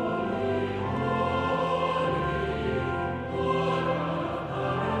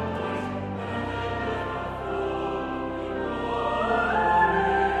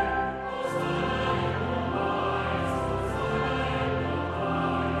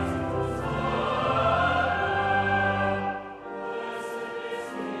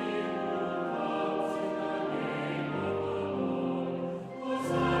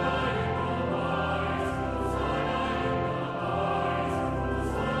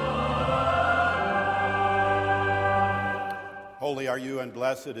 Holy are you and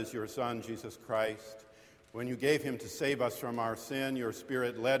blessed is your Son, Jesus Christ. When you gave him to save us from our sin, your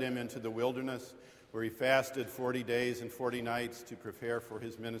Spirit led him into the wilderness, where he fasted 40 days and 40 nights to prepare for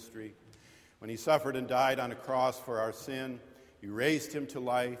his ministry. When he suffered and died on a cross for our sin, you raised him to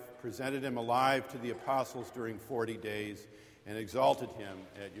life, presented him alive to the apostles during 40 days, and exalted him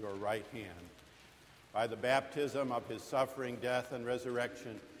at your right hand. By the baptism of his suffering, death, and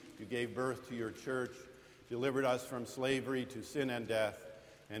resurrection, you gave birth to your church, delivered us from slavery to sin and death,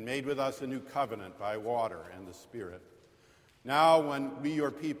 and made with us a new covenant by water and the Spirit. Now, when we,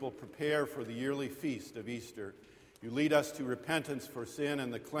 your people, prepare for the yearly feast of Easter, you lead us to repentance for sin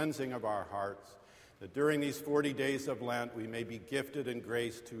and the cleansing of our hearts, that during these 40 days of Lent we may be gifted in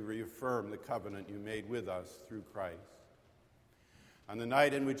grace to reaffirm the covenant you made with us through Christ. On the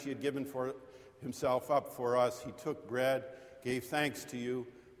night in which he had given himself up for us, he took bread, gave thanks to you,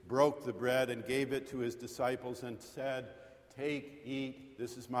 broke the bread and gave it to his disciples and said, "Take, eat,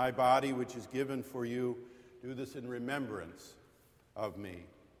 this is my body which is given for you. Do this in remembrance of me."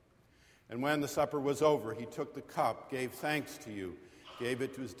 And when the supper was over, he took the cup, gave thanks to you, gave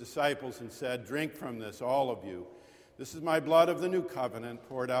it to his disciples and said, "Drink from this, all of you. This is my blood of the new covenant,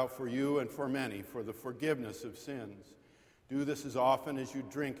 poured out for you and for many for the forgiveness of sins. Do this as often as you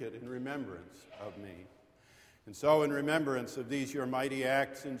drink it in remembrance of me." And so in remembrance of these your mighty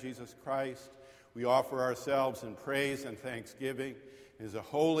acts in Jesus Christ, we offer ourselves in praise and thanksgiving as a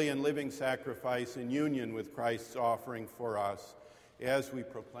holy and living sacrifice in union with Christ's offering for us as we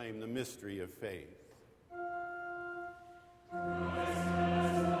proclaim the mystery of faith.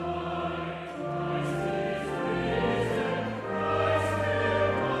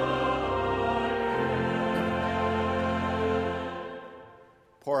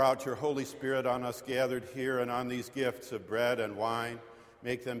 Pour out your Holy Spirit on us gathered here and on these gifts of bread and wine,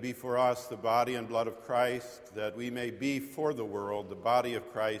 Make them be for us the body and blood of Christ, that we may be for the world the body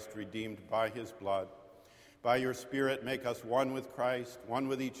of Christ, redeemed by his blood. By your Spirit, make us one with Christ, one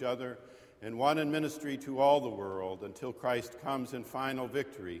with each other, and one in ministry to all the world, until Christ comes in final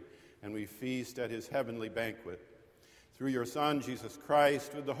victory and we feast at his heavenly banquet. Through your Son, Jesus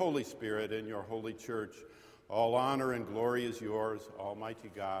Christ, with the Holy Spirit in your holy church, all honor and glory is yours,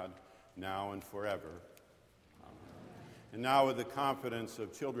 Almighty God, now and forever. And now, with the confidence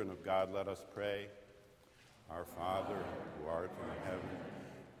of children of God, let us pray. Our Father, who art in heaven,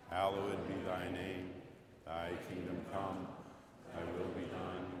 hallowed be thy name. Thy kingdom come, thy will be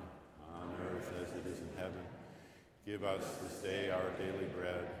done, on earth as it is in heaven. Give us this day our daily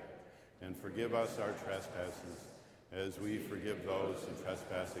bread, and forgive us our trespasses, as we forgive those who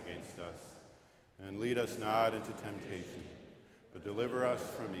trespass against us. And lead us not into temptation, but deliver us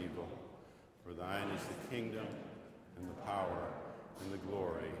from evil. For thine is the kingdom, and the power, and the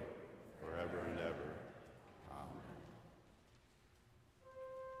glory, forever and ever. Amen.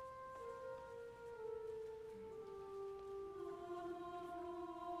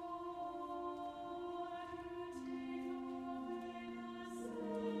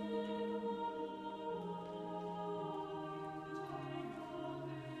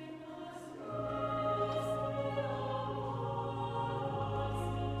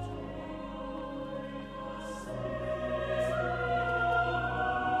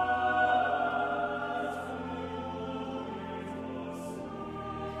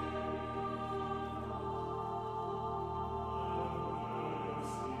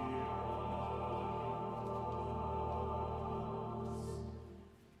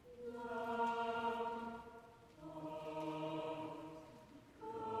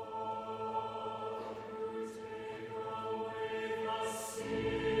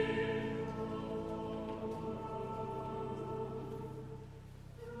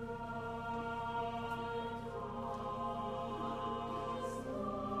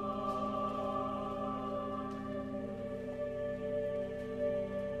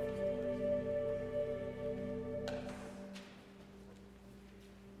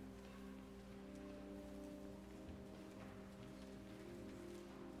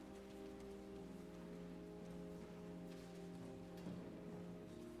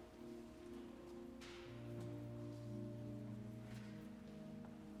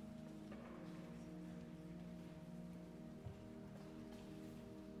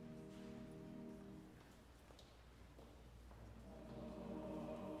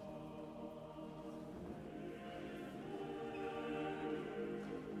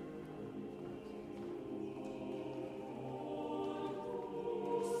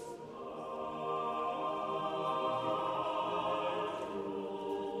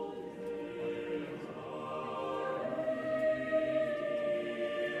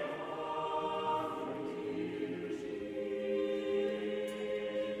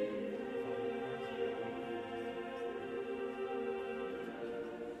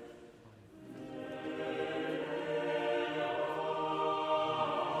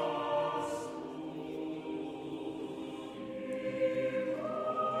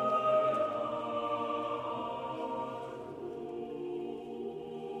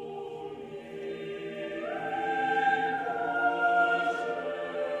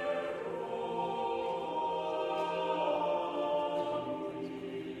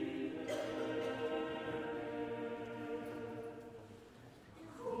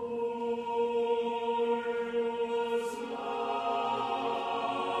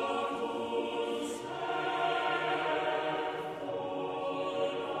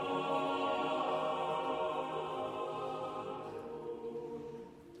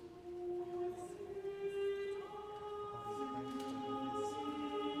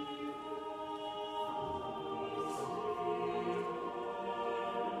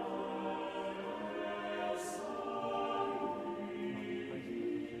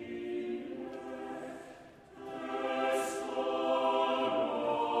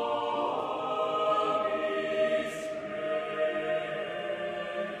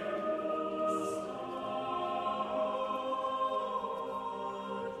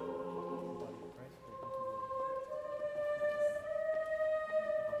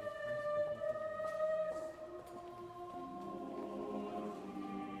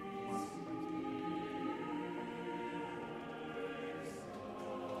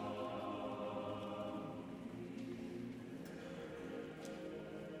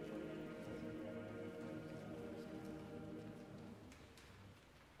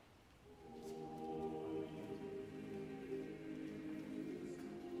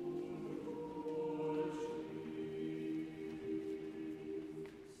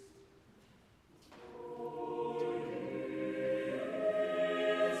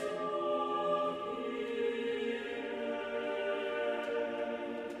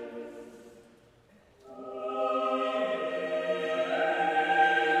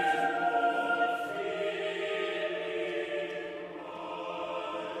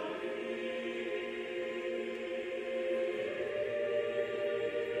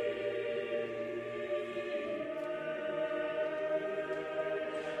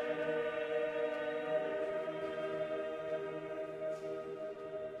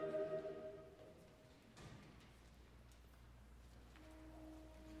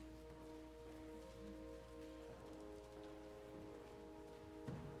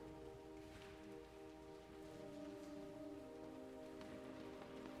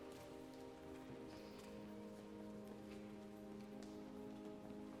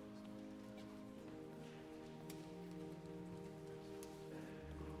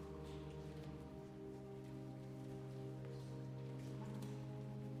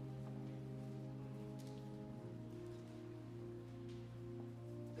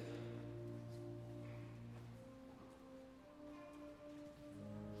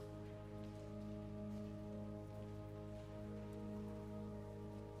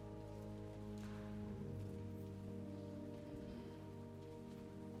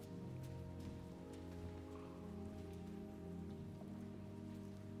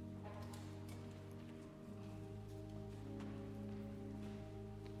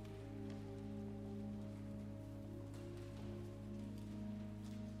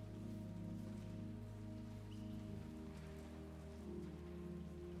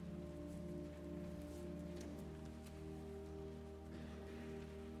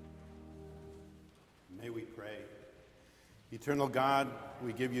 Eternal God,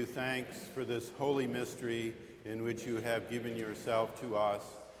 we give you thanks for this holy mystery in which you have given yourself to us.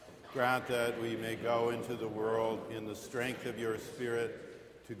 Grant that we may go into the world in the strength of your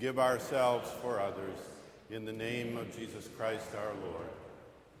Spirit to give ourselves for others. In the name of Jesus Christ our Lord.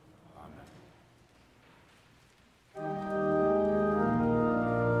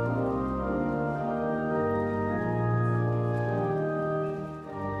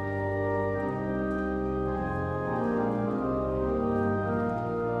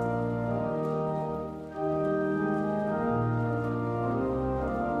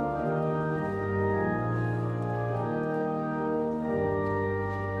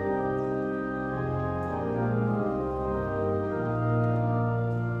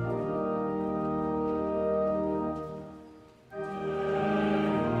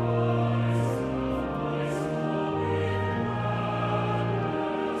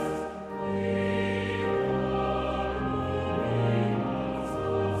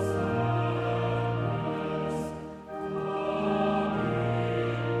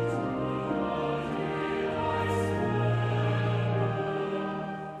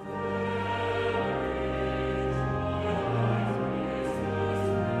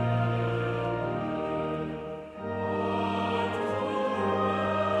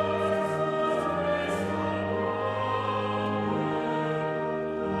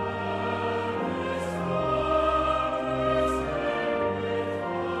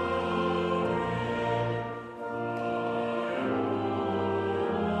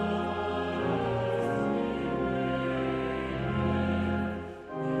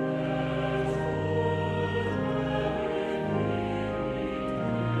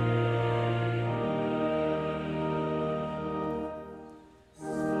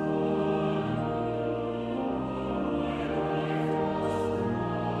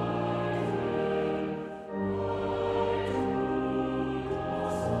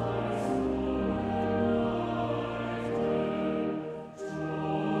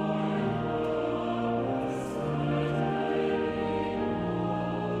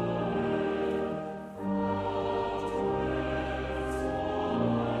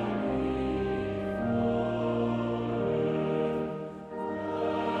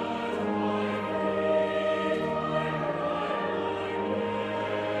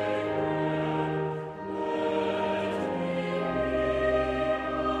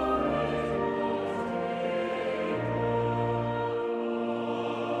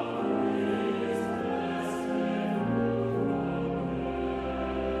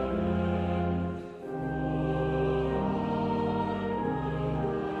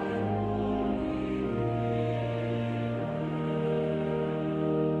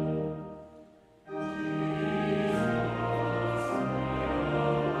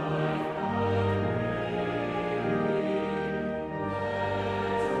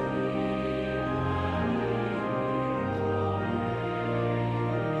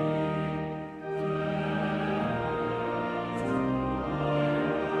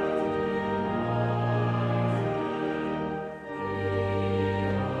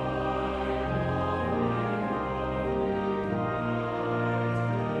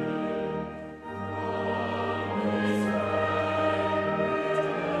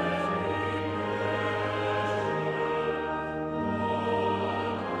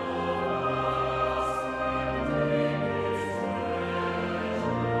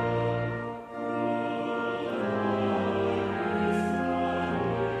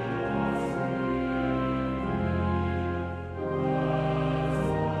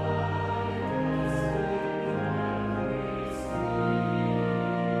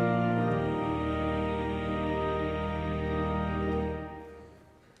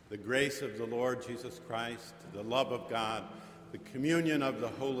 The grace of the Lord Jesus Christ, the love of God, the communion of the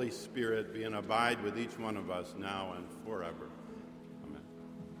Holy Spirit be and abide with each one of us now and forever.